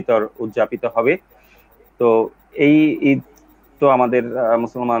ফিতর উদযাপিত হবে। তো এই ঈদ তো আমাদের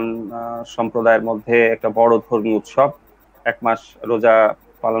মুসলমান সম্প্রদায়ের মধ্যে একটা বড় ধর্মীয় উৎসব। এক মাস রোজা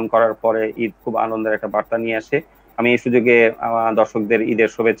পালন করার পরে ঈদ খুব আনন্দের একটা বার্তা নিয়ে আসে। আমি এই সুযোগে আমার দর্শকদের ঈদের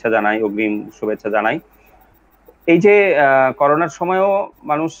শুভেচ্ছা জানাই, অগ্রিম শুভেচ্ছা জানাই। এই যে করোনার সময়ও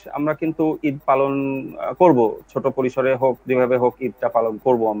মানুষ, আমরা কিন্তু ঈদ পালন করব, ছোট পরিসরে হোক যেভাবে হোক ঈদটা পালন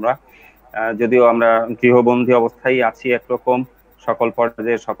করব আমরা। যদিও আমরা গৃহবন্দী অবস্থায় আছি একরকম, সকল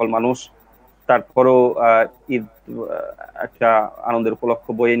পর্যায়ের সকল মানুষ, তারপরেও ঈদ একটা আনন্দের উপলক্ষ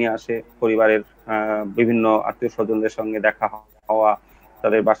বয়ে নিয়ে আসে। পরিবারের বিভিন্ন আত্মীয় স্বজনদের সঙ্গে দেখা হওয়া,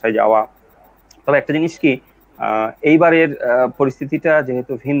 তাদের বাসায় যাওয়া। তবে একটা জিনিস কি, এইবারের পরিস্থিতিটা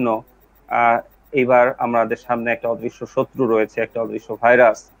যেহেতু ভিন্ন, এইবার আমাদের সামনে একটা অদৃশ্য শত্রু রয়েছে, একটা অদৃশ্য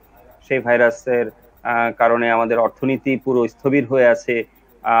ভাইরাস। সেই ভাইরাসের কারণে আমাদের অর্থনীতি পুরো স্থবির হয়ে আছে।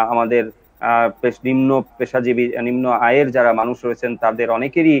 আমাদের নিম্ন পেশাজীবী, নিম্ন আয়ের যারা মানুষ রয়েছেন তাদের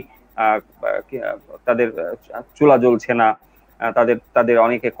অনেকেরই তাদের চুলা জ্বলছে না, তাদের তাদের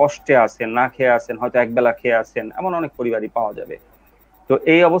অনেকে কষ্টে আছেন, না খেয়ে আছেন, হয়তো একবেলা খেয়ে আছেন, এমন অনেক পরিবারই পাওয়া যাবে। তো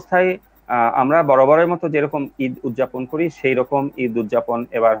এই অবস্থায় আমরা বরাবরের মতো যেরকম ঈদ উদযাপন করি সেই রকম ঈদ উদযাপন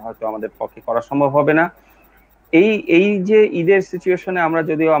এবার হয়তো আমাদের পক্ষে করা সম্ভব হবে না। এই এই যে ঈদের সিচুয়েশনে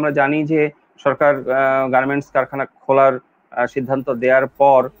যদিও আমরা জানি যে সরকার গার্মেন্টস কারখানা খোলার সিদ্ধান্ত দেওয়ার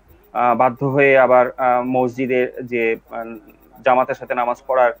পর বাধ্য হয়ে আবার মসজিদে যে জামাতের সাথে নামাজ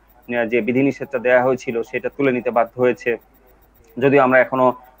পড়ার যে বিধিনিষেধটা দেওয়া হয়েছিল সেটা তুলে নিতে বাধ্য হয়েছে। যদিও আমরা এখনো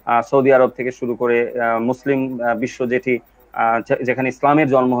সৌদি আরব থেকে শুরু করে মুসলিম বিশ্ব যেটি যেখানে ইসলামের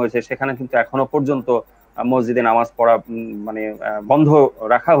জন্ম হয়েছে সেখানে কিন্তু এখনো পর্যন্ত মসজিদে নামাজ পড়া মানে বন্ধ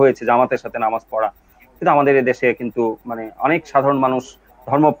রাখা হয়েছে, জামাতের সাথে নামাজ পড়া। কিন্তু আমাদের দেশে কিন্তু মানে অনেক সাধারণ মানুষ,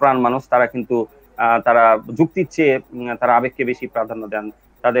 ধর্মপ্রাণ মানুষ, তারা কিন্তু তারা যুক্তির চেয়ে তারা আবেগকে বেশি প্রাধান্য দেন।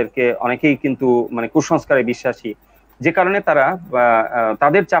 তাদেরকে অনেকেই কিন্তু মানে কুসংস্কারে বিশ্বাসী, যে কারণে তারা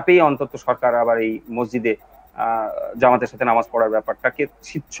তাদের চাপেই অন্তত সরকার আবার এই মসজিদে জামাতের সাথে নামাজ পড়ার ব্যাপারটাকে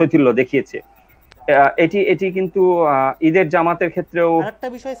শৈথিল্য দেখিয়েছে। এটি এটি কিন্তু ঈদের জামাতের ক্ষেত্রেও আরেকটা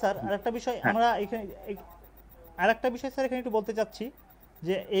বিষয় স্যার, আরেকটা বিষয় হ্যাঁ, আমরা এখানে আরেকটা বিষয় স্যার এখানে একটু বলতে চাচ্ছি,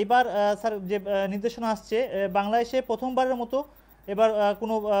 যে এইবার স্যার যে নির্দেশনা আসছে, বাংলাদেশে প্রথমবারের মতো এবার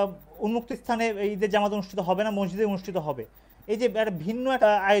কোনো উন্মুক্ত স্থানে ঈদের জামাত অনুষ্ঠিত হবে না, মসজিদে অনুষ্ঠিত হবে। এই যে একটা ভিন্ন একটা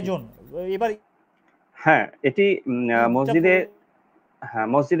আয়োজন এবার হ্যাঁ, এটি মসজিদে, উদযাপন হ্যাঁ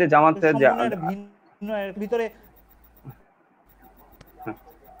মসজিদে জামাতের সম্পূর্ণ একটা ভিন্ন ভিতরে।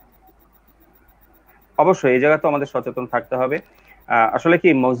 অবশ্যই এই জায়গা তো আমাদের সচেতন থাকতে হবে। আসলে কি,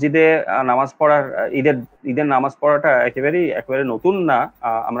 মসজিদে নামাজ পড়ার ঈদের ঈদের নামাজ পড়াটা একেবারে নতুন না।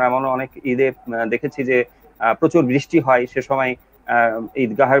 আমরা এমন অনেক ঈদে দেখেছি যে প্রচুর বৃষ্টি হয়, সে সময়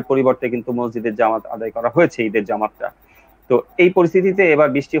ঈদগাহের পরিবর্তে কিন্তু মসজিদের জামাত আদায় করা হয়েছে, ঈদের জামাতটা। তো এই পরিস্থিতিতে এবার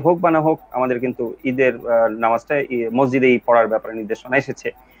বৃষ্টি হোক বা না হোক, আমাদের কিন্তু ঈদের নামাজটা মসজিদেই পড়ার ব্যাপারে নির্দেশনা এসেছে।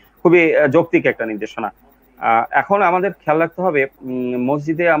 খুবই যৌক্তিক একটা নির্দেশনা। এখন আমাদের খেয়াল রাখতে হবে,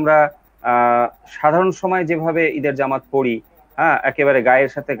 মসজিদে আমরা সাধারণ সময় যেভাবে ঈদের জামাত পড়ি, হ্যাঁ একেবারে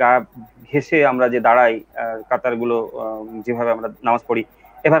গায়ের সাথে গা ঘেঁষে আমরা যে দাঁড়াই, কাতারগুলো যেভাবে আমরা নামাজ পড়ি,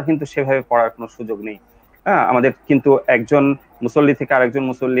 এবার কিন্তু সেভাবে পড়ার কোনো সুযোগ নেই। হ্যাঁ, আমাদের কিন্তু একজন মুসল্লি থেকে আরেকজন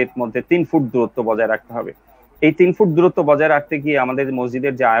মুসল্লির মধ্যে 3 ফুট দূরত্ব বজায় রাখতে হবে। এই 3 ফুট দূরত্ব বজায় রাখতে গিয়ে আমাদের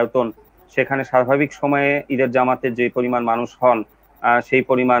মসজিদের যে আয়তন, সেখানে স্বাভাবিক সময়ে ঈদের জামাতের যে পরিমাণ মানুষ হন, সেই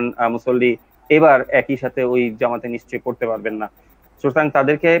পরিমাণ মুসল্লি এবার একই সাথে ওই জামাতে নিশ্চয়ই পড়তে পারবেন না। সুতরাং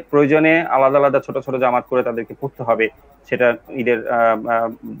তাদেরকে প্রয়োজনে আলাদা আলাদা ছোট ছোট জামাত করে তাদেরকে পড়তে হবে। সেটা ঈদের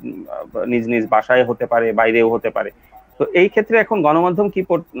নিজ নিজ বাসায় হতে পারে, বাইরেও হতে পারে। তো এই ক্ষেত্রে এখন গণমাধ্যম কি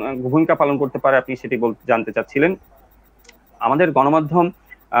ভূমিকা পালন করতে পারে আপনি সেটি জানতে চাচ্ছিলেন। আমাদের গণমাধ্যম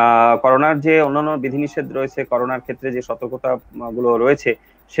করোনার যে অন্যান্য বিধিনিষেধ রয়েছে, করোনার ক্ষেত্রে যে সতর্কতা গুলো রয়েছে,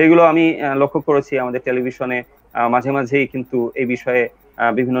 সেগুলো আমি লক্ষ্য করেছি আমাদের টেলিভিশনে মাঝে মাঝেই কিন্তু এই বিষয়ে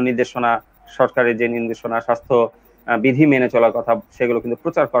বিভিন্ন নির্দেশনা, সরকারের যে নির্দেশনা, স্বাস্থ্য বিধি মেনে চলার কথা, সেগুলো কিন্তু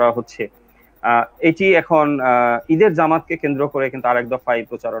প্রচার করা হচ্ছে। এটি এখন ঈদের জামাতকে কেন্দ্র করে কিন্তু আরেক দফা এই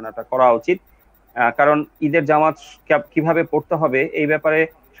প্রচারণাটা করা উচিত। কারণ ঈদের জামাত কিভাবে পড়তে হবে এই ব্যাপারে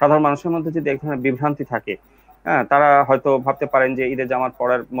সাধারণ মানুষের মধ্যে যদি এক ধরনের বিভ্রান্তি থাকে, হ্যাঁ, তারা হয়তো ভাবতে পারেন যে ঈদের জামাত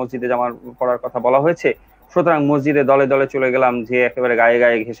পড়ার, মসজিদে জামাত পড়ার কথা বলা হয়েছে, সুতরাং মসজিদে দলে দলে চলে গেলাম, যে একেবারে গায়ে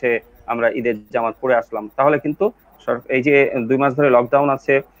গায়ে ঘেঁষে আমরা ঈদের জামাত পড়ে আসলাম। তাহলে কিন্তু এই যে 2 মাস ধরে লকডাউন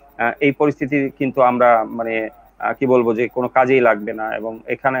আছে, এই পরিস্থিতি কিন্তু আমরা মানে কি বলবো যে কোনো কাজেই লাগবে না, এবং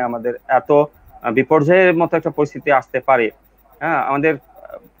এখানে আমাদের এত বিপর্যয়ের মতো একটা পরিস্থিতি আসতে পারে। হ্যাঁ, আমাদের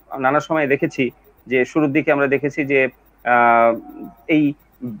নানা সময় দেখেছি যে শুরুর দিকে আমরা দেখেছি যে এই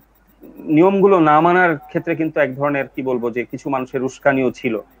নিয়মগুলো না মানার ক্ষেত্রে কিন্তু এক ধরনের কি বলবো যে কিছু মানুষের উস্কানিও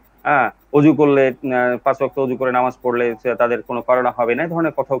ছিল। হ্যাঁ, অজু করলে 5 ওয়াক্ত অজু করে নামাজ পড়লে তাদের কোনো করোনা হবে না, এই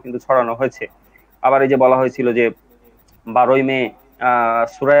ধরনের কথাও কিন্তু ছড়ানো হয়েছে। আবার এই যে বলা হয়েছিল যে 12ই মে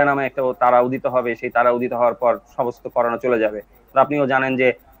সুরায়া নামে একটা তারা উদিত হবে, সেই তারা উদিত হওয়ার পর সমস্ত করোনা চলে যাবে। আপনিও জানেন যে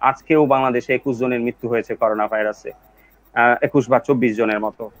আজকেও বাংলাদেশে 21 জনের মৃত্যু হয়েছে করোনা ভাইরাসে, 21 বা 24 জনের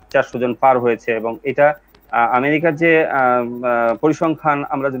মতো, 400 জন পার হয়েছে। এবং এটা আমেরিকার যে পরিসংখ্যান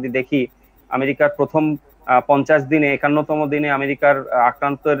আমরা যদি দেখি, আমেরিকার প্রথম 50 দিনে, 51তম দিনে আমেরিকার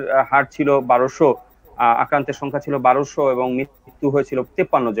আক্রান্তের হার ছিল 1200, আক্রান্তের সংখ্যা ছিল 1200 এবং মৃত্যু হয়েছিল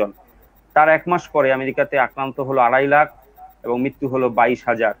 53 জন। তার 1 মাস পরে আমেরিকাতে আক্রান্ত হলো 2.5 লাখ এবং মৃত্যু হলো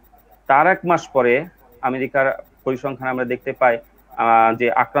 22,000। তার 1 মাস পরে আমেরিকার পরিসংখ্যান আমরা দেখতে পাই যে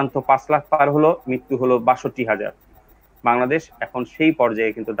আক্রান্ত 5 লাখ পার হলো, মৃত্যু হলো 62,000। বাংলাদেশ এখন সেই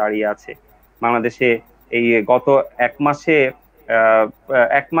পর্যায়ে কিন্তু দাঁড়িয়ে আছে। বাংলাদেশে এই গত 1 মাসে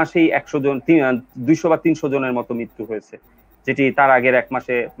 1 মাসেই 100 জন, 200 বা 300 জনের মতো মৃত্যু হয়েছে, যেটি তার আগের 1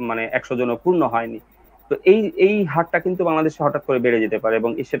 মাসে মানে 100 জনও পূর্ণ হয়নি। তো এই হারটা কিন্তু বাংলাদেশে হঠাৎ করে বেড়ে যেতে পারে, এবং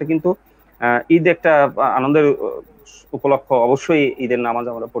সেটা কিন্তু ঈদ একটা আনন্দের উপলক্ষ, অবশ্যই ঈদের নামাজ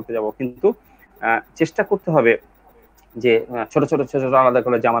আমরা পড়তে যাব, কিন্তু চেষ্টা করতে হবে যে ছোট ছোট ছোট ছোট আলাদা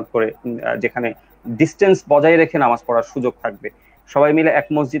করে জামাত করে, যেখানে ডিস্টেন্স বজায় রেখে নামাজ পড়ার সুযোগ থাকবে। সবাই মিলে এক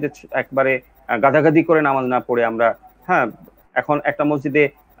মসজিদে একবারে গাদাগাদি করে নামাজ না পড়ে আমরা, হ্যাঁ, এখন একটা মসজিদে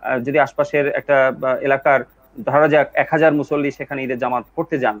যদি আশপাশের একটা এলাকার ধরা যাক 1000 মুসল্লি সেখানে ঈদের জামাত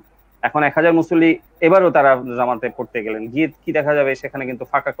পড়তে যান, এখন 1000 মুসল্লি এবারও তারা জামাতে পড়তে গেলেন, গিয়ে কি দেখা যাবে, সেখানে কিন্তু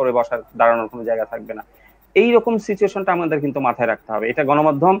ফাঁকা করে বসার, দাঁড়ানোর কোনো জায়গা থাকবে না। এইরকম সিচুয়েশনটা আমাদের কিন্তু মাথায় রাখতে হবে। এটা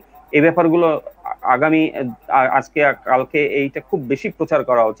গণমাধ্যম এই ব্যাপারগুলো আগামী আজকে কালকে এইটা খুব বেশি প্রচার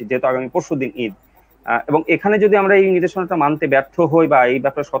করা উচিত, যেহেতু আগামী পরশুদিন ঈদ। এবং এখানে যদি আমরা এই নির্দেশনাটা মানতে ব্যর্থ হই বা এই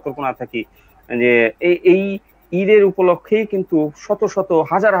ব্যাপারে সতর্ক না থাকি, যে এই ঈদের উপলক্ষেই কিন্তু শত শত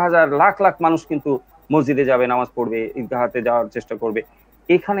হাজার হাজার লাখ লাখ মানুষ কিন্তু মসজিদে যাবে, নামাজ পড়বে, ঈদগাহতে যাওয়ার চেষ্টা করবে,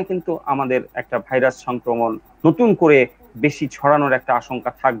 এখানে কিন্তু আমাদের একটা ভাইরাস সংক্রমণ নতুন করে বেশি ছড়ানোর একটা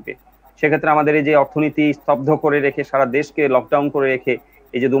আশঙ্কা থাকবে। সেক্ষেত্রে আমাদের এই যে অর্থনীতি স্তব্ধ করে রেখে, সারা দেশকে লকডাউন করে রেখে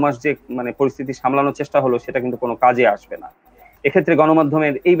এই যে 2 মাস যে মানে পরিস্থিতি সামলানোর চেষ্টা হলো, সেটা কিন্তু কোনো কাজে আসবে না। এক্ষেত্রে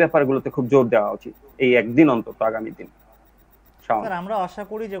গণমাধ্যমের এই ব্যাপারগুলোতে খুব জোর দেওয়া উচিত, এই একদিন অন্তত আগামী দিন। স্যার, আমরা আশা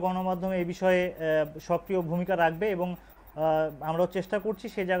করি যে গণমাধ্যম এই বিষয়ে সক্রিয় ভূমিকা রাখবে, এবং আমরাও চেষ্টা করছি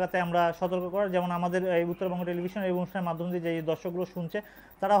সেই জায়গাতে আমরা সতর্ক করার। যেমন আমাদের এই উত্তরবঙ্গ টেলিভিশন এই অনুষ্ঠানের মাধ্যমে যে দর্শকগুলো শুনছে,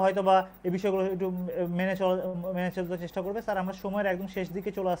 তারা হয়তো বা এই বিষয়গুলো একটু মেনে চলতে চেষ্টা করবে। স্যার, আমরা সময়ের একদম শেষ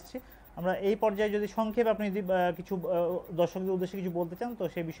দিকে চলে আসছি। আমরা এই পর্যায়ে যদি সংক্ষেপে আপনি যদি কিছু দর্শকদের উদ্দেশ্যে কিছু বলতে চান, তো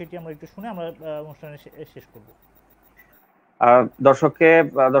সেই বিষয়টি আমরা একটু শুনে আমরা অনুষ্ঠানে শেষ করব। দর্শক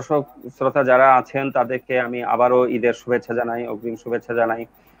শ্রোতা যারা আছেন তাদেরকে আমি আবারও ঈদের শুভেচ্ছা জানাই, অগ্রিম শুভেচ্ছা জানাই।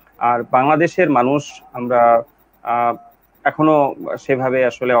 আর বাংলাদেশের মানুষ আমরা এখনো সেভাবে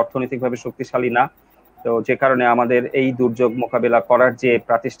আসলে অর্থনৈতিকভাবে শক্তিশালী না, তো যে কারণে আমাদের এই দুর্যোগ মোকাবেলা করার যে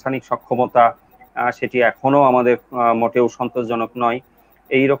প্রাতিষ্ঠানিক সক্ষমতা, সেটি এখনো আমাদের মোটেও সন্তোষজনক নয়।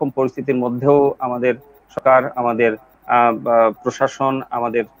 এই রকম পরিস্থিতির মধ্যেও আমাদের সরকার, আমাদের প্রশাসন,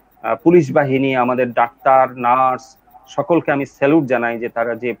 আমাদের পুলিশ বাহিনী, আমাদের ডাক্তার, নার্স সকলকে আমি স্যালুট জানাই, যে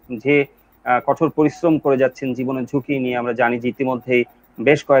তারা যে কঠোর পরিশ্রম করে যাচ্ছেন জীবনের ঝুঁকি নিয়ে। আমরা জানি যে ইতিমধ্যেই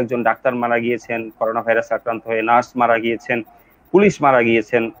বেশ কয়েকজন ডাক্তার মারা গিয়েছেন করোনা ভাইরাস আক্রান্ত হয়ে, নার্স মারা গিয়েছেন, পুলিশ মারা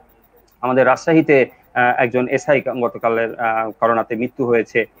গিয়েছেন। আমাদের রাজশাহীতে একজন এসআই গতকালের করোনাতে মৃত্যু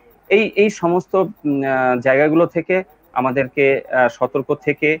হয়েছে। এই সমস্ত জায়গাগুলো থেকে আমাদেরকে সতর্ক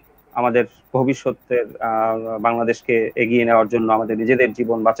থেকে আমাদের ভবিষ্যতের বাংলাদেশকে এগিয়ে নেওয়ার জন্য, আমাদের নিজেদের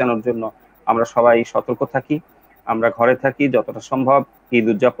জীবন বাঁচানোর জন্য আমরা সবাই সতর্ক থাকি, আমরা ঘরে থাকি, যতটা সম্ভব ঈদ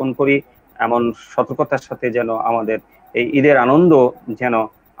উদযাপন করি, এমন সতর্কতার সাথে যেন আমাদের এই ঈদের আনন্দ যেন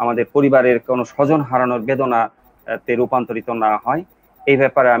আমাদের পরিবারের কোনো স্বজন হারানোর বেদনাতে রূপান্তরিত না হয়। এই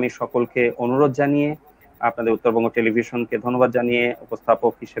ব্যাপারে আমি সকলকে অনুরোধ জানিয়ে, আপনাদের উত্তরবঙ্গ টেলিভিশনকে ধন্যবাদ জানিয়ে,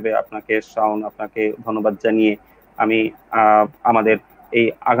 উপস্থাপক হিসেবে আপনাকে শাওন, আপনাকে ধন্যবাদ জানিয়ে আমি আমাদের এই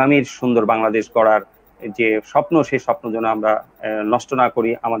আগামীর সুন্দর বাংলাদেশ গড়ার যে স্বপ্ন, সেই স্বপ্ন যেন আমরা নষ্ট না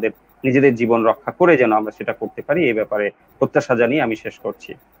করি, আমাদের নিজেদের জীবন রক্ষা করে যেন আমরা সেটা করতে পারি, এই ব্যাপারে প্রত্যাশা জানিয়ে আমি শেষ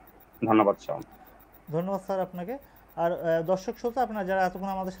করছি। ধন্যবাদ শাওন। ধন্যবাদ স্যার আপনাকে। আর দর্শক শ্রোতা, আপনারা যারা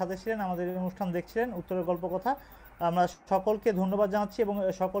এতক্ষণ আমাদের সাথে ছিলেন, আমাদের এই অনুষ্ঠান দেখছিলেন উত্তরের গল্প কথা, আমরা সকলকে ধন্যবাদ জানাচ্ছি এবং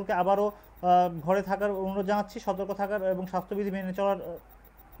সকলকে আবারও ঘরে থাকার অনুরোধ জানাচ্ছি, সতর্ক থাকার এবং স্বাস্থ্যবিধি মেনে চলার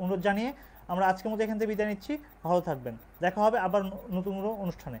অনুরোধ জানিয়ে আমরা আজকের মতো এখান থেকে বিদায় নিচ্ছি। ভালো থাকবেন, দেখা হবে আবার নতুন কোনো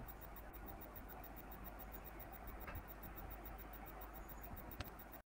অনুষ্ঠানে।